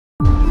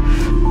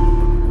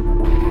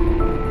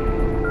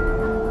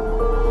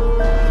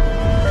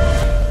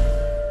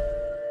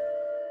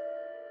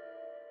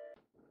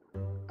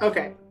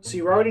Okay, so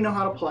you already know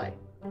how to play.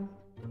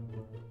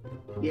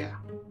 Yeah.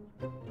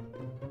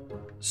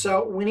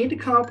 So we need to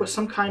come up with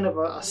some kind of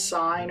a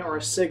sign or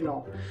a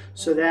signal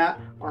so that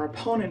our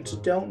opponents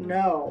don't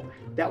know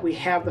that we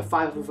have the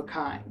 5 of a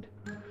kind.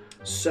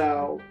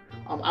 So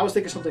I was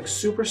thinking something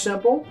super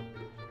simple.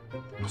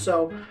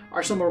 So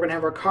our symbol, we're going to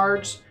have our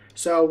cards.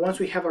 So once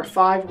we have our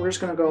 5, we're just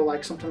going to go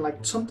like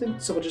something.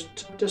 So we'll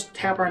just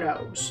tap our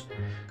nose.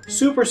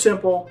 Super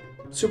simple,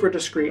 super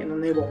discreet, and then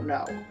they won't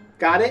know.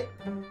 Got it?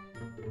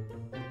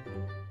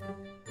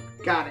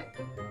 Got it.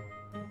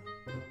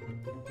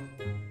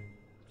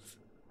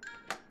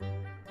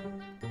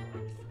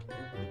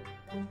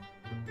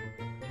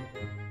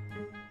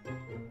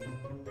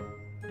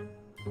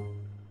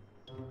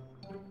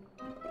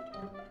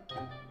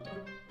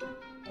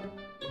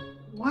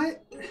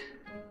 What?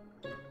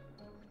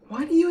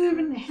 Why do you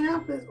even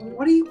have this?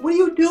 What are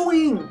you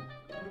doing?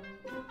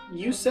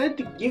 You said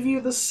to give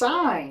you the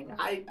sign.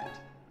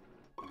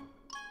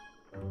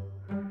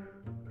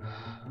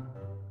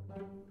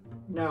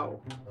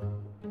 No.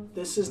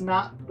 This is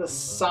not the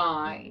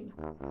sign.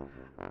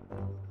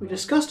 We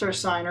discussed our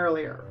sign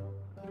earlier.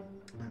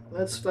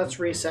 Let's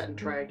reset and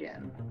try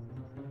again.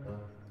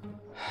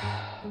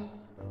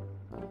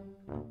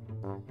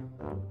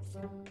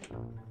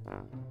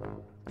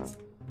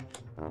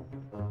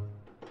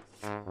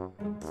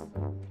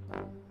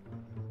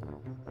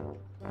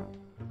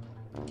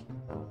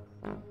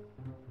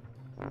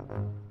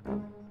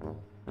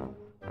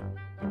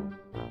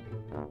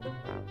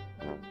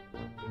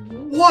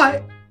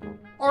 What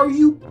are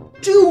you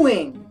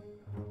doing?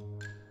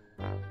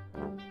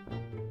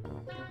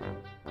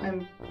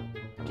 I'm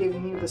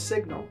giving you the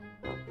signal.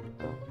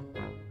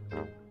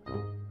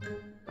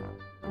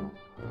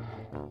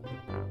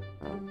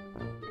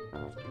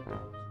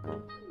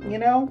 You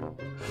know,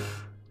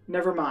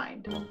 never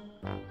mind.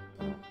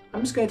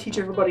 I'm just going to teach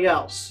everybody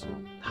else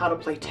how to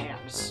play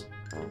Tamps.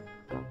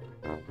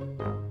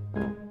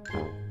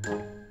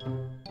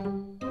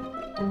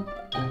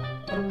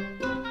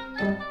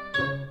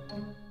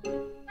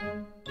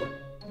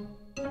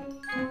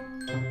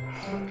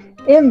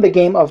 In the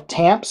game of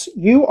Tamps,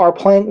 you are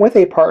playing with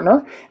a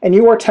partner, and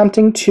you are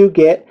attempting to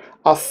get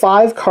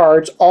 5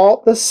 cards,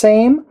 all the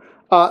same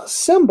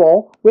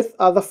symbol with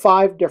the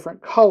 5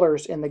 different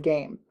colors in the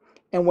game.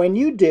 And when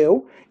you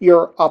do,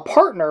 your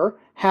partner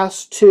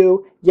has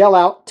to yell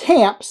out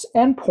Tamps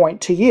and point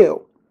to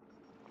you.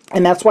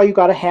 And that's why you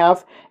got to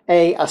have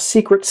a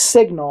secret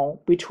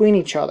signal between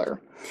each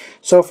other.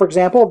 So for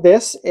example,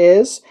 this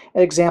is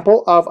an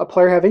example of a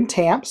player having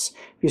Tamps.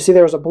 You see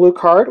there was a blue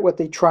card with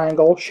the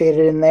triangle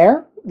shaded in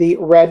there, the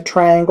red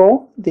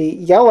triangle, the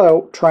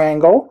yellow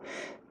triangle,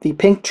 the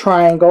pink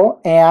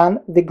triangle, and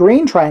the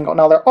green triangle.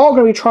 Now they're all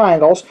going to be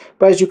triangles,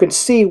 but as you can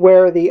see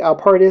where the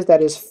part is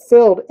that is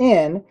filled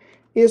in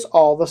is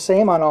all the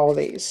same on all of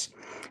these.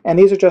 And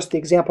these are just the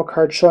example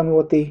cards showing you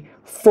what the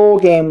full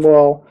game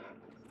will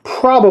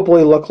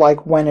probably look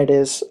like when it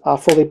is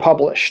fully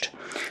published.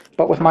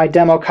 But with my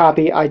demo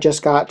copy, I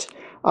just got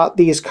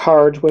these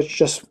cards, which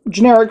just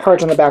generic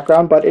cards in the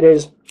background, but it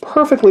is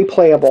perfectly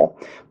playable.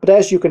 But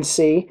as you can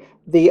see,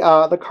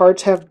 the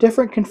cards have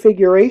different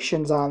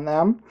configurations on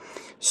them.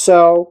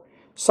 So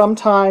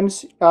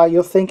sometimes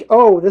you'll think,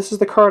 oh, this is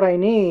the card I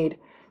need,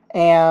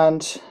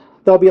 and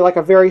there'll be like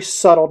a very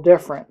subtle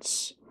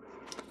difference.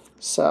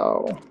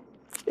 So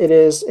it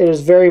is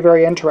very,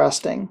 very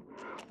interesting.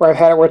 Where I've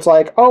had it where it's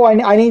like, oh,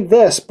 I need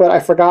this, but I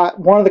forgot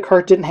one of the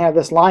cards didn't have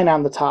this line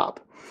on the top.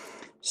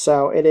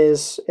 So it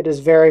is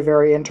very,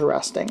 very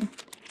interesting.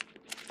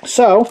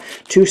 So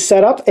to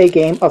set up a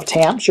game of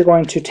Tamps, you're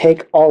going to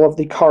take all of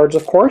the cards,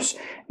 of course,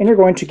 and you're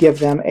going to give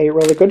them a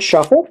really good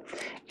shuffle.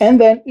 And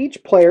then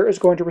each player is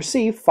going to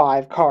receive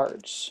 5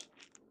 cards.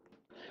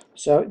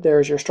 So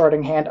there's your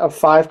starting hand of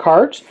 5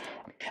 cards.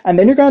 And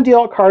then you're going to deal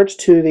out cards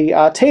to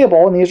the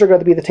table, and these are going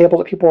to be the tables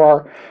that people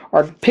are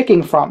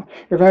picking from.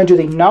 You're going to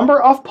do the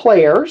number of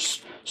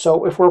players.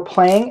 So if we're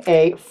playing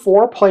a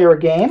 4-player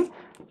game,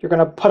 you're going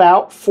to put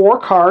out 4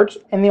 cards,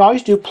 and they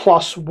always do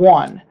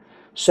 +1.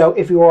 So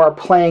if you are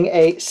playing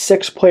a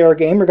 6-player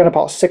game, you're going to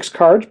put out 6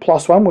 cards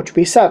 +1, which would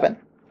be 7.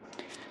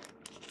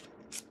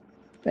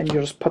 Then you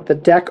just put the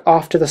deck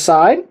off to the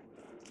side.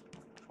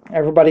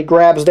 Everybody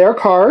grabs their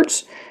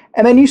cards,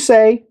 and then you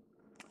say,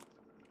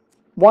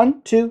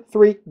 1, 2,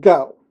 3,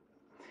 go.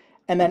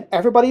 And then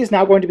everybody is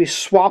now going to be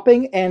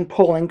swapping and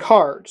pulling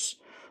cards.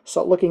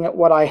 So looking at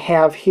what I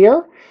have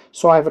here,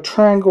 so I have a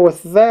triangle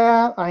with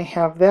that. I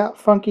have that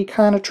funky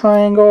kind of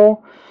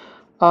triangle.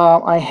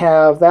 I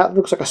have that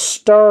looks like a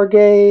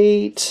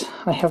Stargate.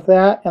 I have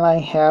that, and I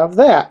have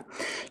that.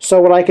 So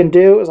what I can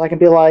do is I can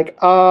be like,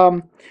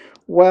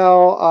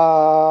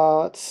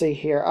 let's see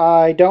here.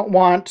 I don't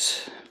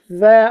want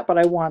that, but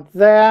I want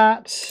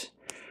that.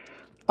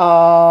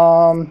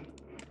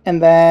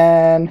 And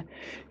then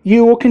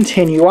you will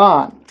continue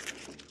on.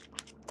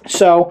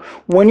 So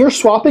when you're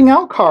swapping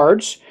out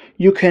cards,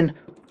 you can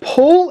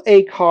pull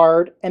a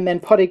card and then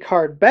put a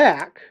card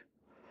back,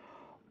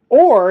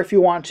 or if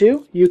you want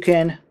to, you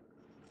can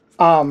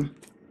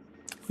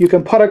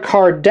put a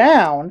card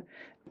down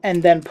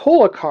and then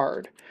pull a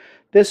card.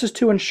 This is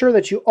to ensure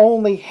that you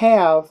only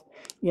have,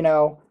 you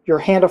know, your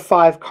hand of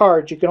 5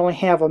 cards. You can only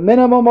have a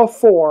minimum of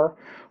 4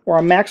 or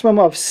a maximum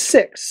of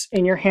 6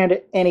 in your hand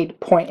at any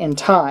point in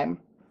time.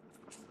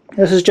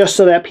 This is just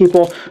so that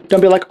people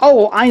don't be like, oh,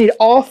 well, I need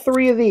all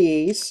 3 of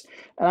these,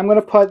 and I'm going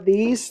to put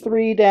these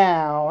 3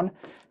 down.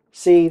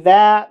 See,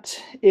 that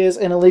is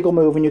an illegal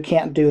move, and you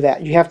can't do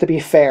that. You have to be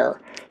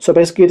fair. So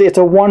basically, it's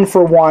a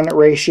 1-for-1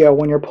 ratio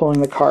when you're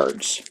pulling the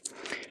cards.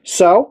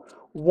 So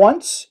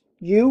once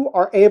you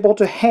are able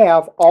to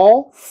have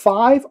all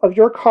 5 of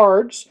your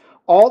cards,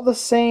 all the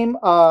same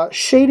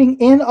shading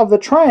in of the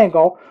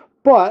triangle,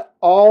 but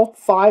all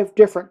 5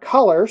 different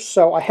colors.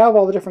 So I have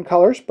all the different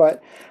colors,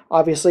 but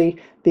obviously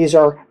these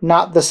are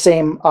not the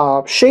same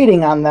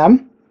shading on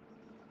them.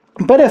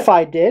 But if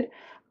I did,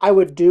 I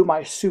would do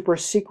my super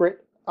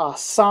secret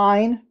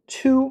sign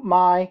to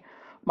my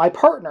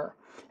partner.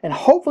 And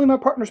hopefully my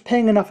partner's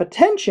paying enough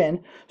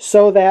attention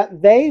so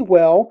that they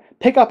will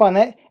pick up on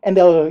it and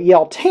they'll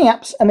yell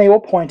Tamps and they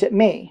will point at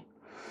me.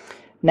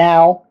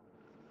 Now,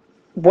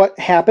 what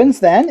happens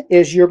then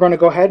is you're going to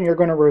go ahead and you're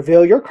going to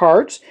reveal your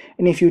cards,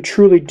 and if you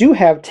truly do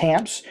have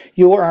Tamps,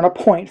 you will earn a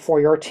point for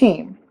your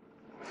team.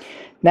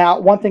 Now,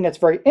 one thing that's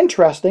very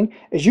interesting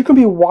is you can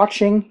be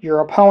watching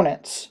your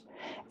opponents,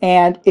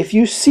 and if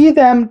you see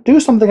them do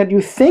something that you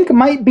think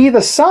might be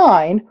the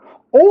sign,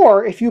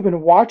 or if you've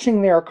been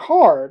watching their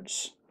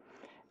cards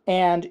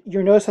and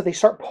you notice that they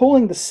start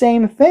pulling the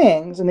same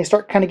things and they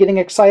start kind of getting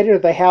excited, or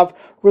they have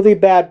really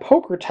bad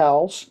poker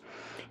tells,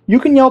 you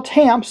can yell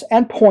Tamps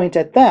and point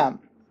at them.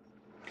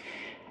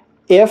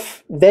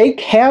 If they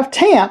have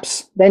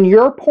Tamps, then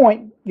your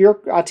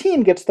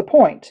team gets the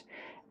point.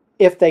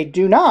 If they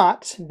do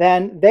not,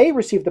 then they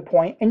receive the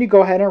point, and you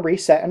go ahead and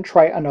reset and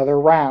try another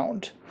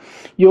round.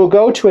 You'll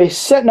go to a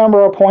set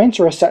number of points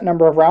or a set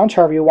number of rounds,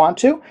 however you want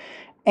to,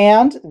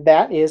 and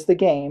that is the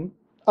game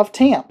of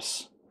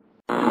Tamps.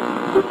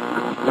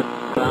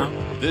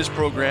 This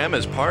program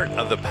is part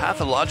of the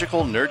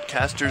Pathological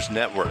Nerdcasters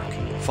Network.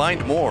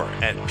 Find more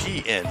at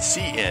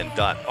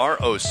pncn.rocks,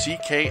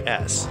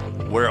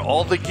 where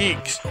all the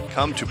geeks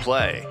come to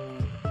play.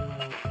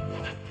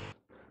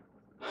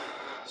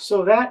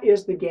 So that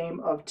is the game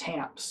of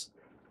Tamps.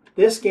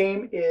 This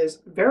game is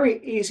very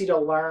easy to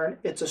learn.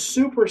 It's a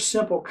super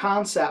simple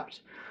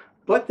concept,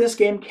 but this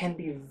game can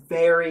be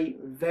very,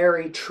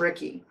 very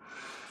tricky.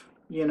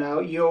 You know,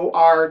 you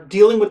are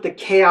dealing with the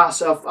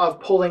chaos of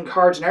pulling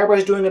cards, and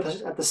everybody's doing it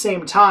at the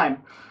same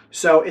time.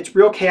 So it's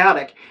real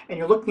chaotic, and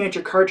you're looking at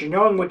your cards, you're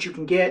knowing what you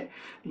can get.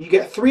 You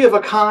get 3 of a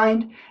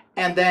kind,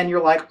 and then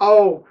you're like,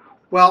 oh,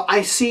 well,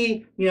 I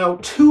see, you know,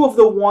 2 of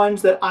the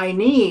ones that I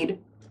need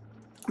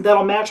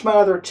that'll match my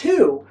other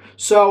 2.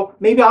 So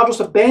maybe I'll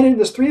just abandon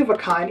this 3 of a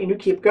kind, and you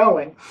keep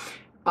going.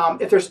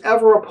 If there's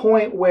ever a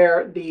point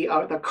where the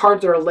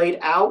cards that are laid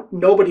out,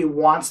 nobody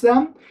wants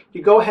them,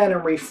 you go ahead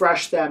and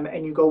refresh them,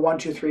 and you go 1,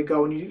 2, 3,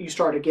 go, and you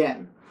start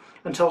again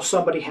until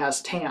somebody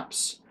has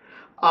Tamps.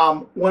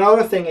 One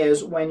other thing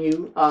is, when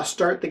you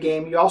start the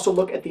game, you also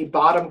look at the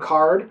bottom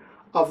card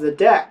of the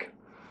deck,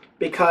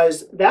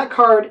 because that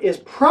card is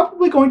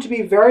probably going to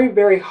be very,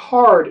 very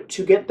hard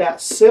to get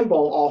that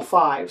symbol, all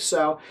 5.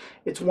 So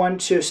it's one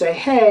to say,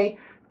 hey,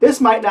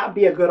 this might not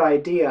be a good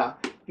idea.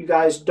 You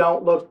guys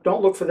don't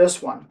look for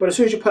this one. But as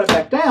soon as you put it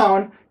back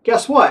down,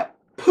 guess what?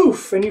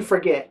 Poof, and you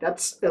forget.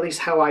 That's at least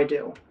how I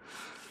do.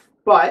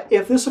 But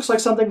if this looks like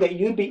something that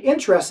you'd be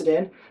interested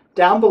in,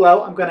 down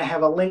below I'm going to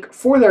have a link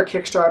for their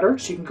Kickstarter,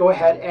 so you can go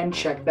ahead and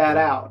check that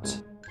out.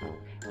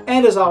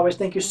 And as always,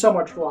 thank you so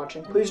much for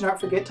watching. Please do not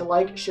forget to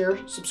like, share,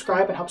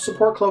 subscribe, and help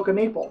support Cloak and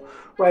Meeple.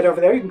 Right over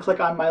there, you can click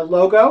on my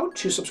logo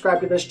to subscribe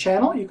to this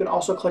channel. You can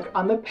also click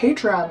on the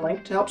Patreon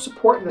link to help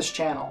support this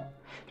channel.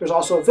 There's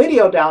also a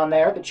video down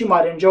there that you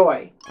might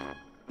enjoy.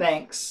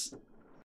 Thanks.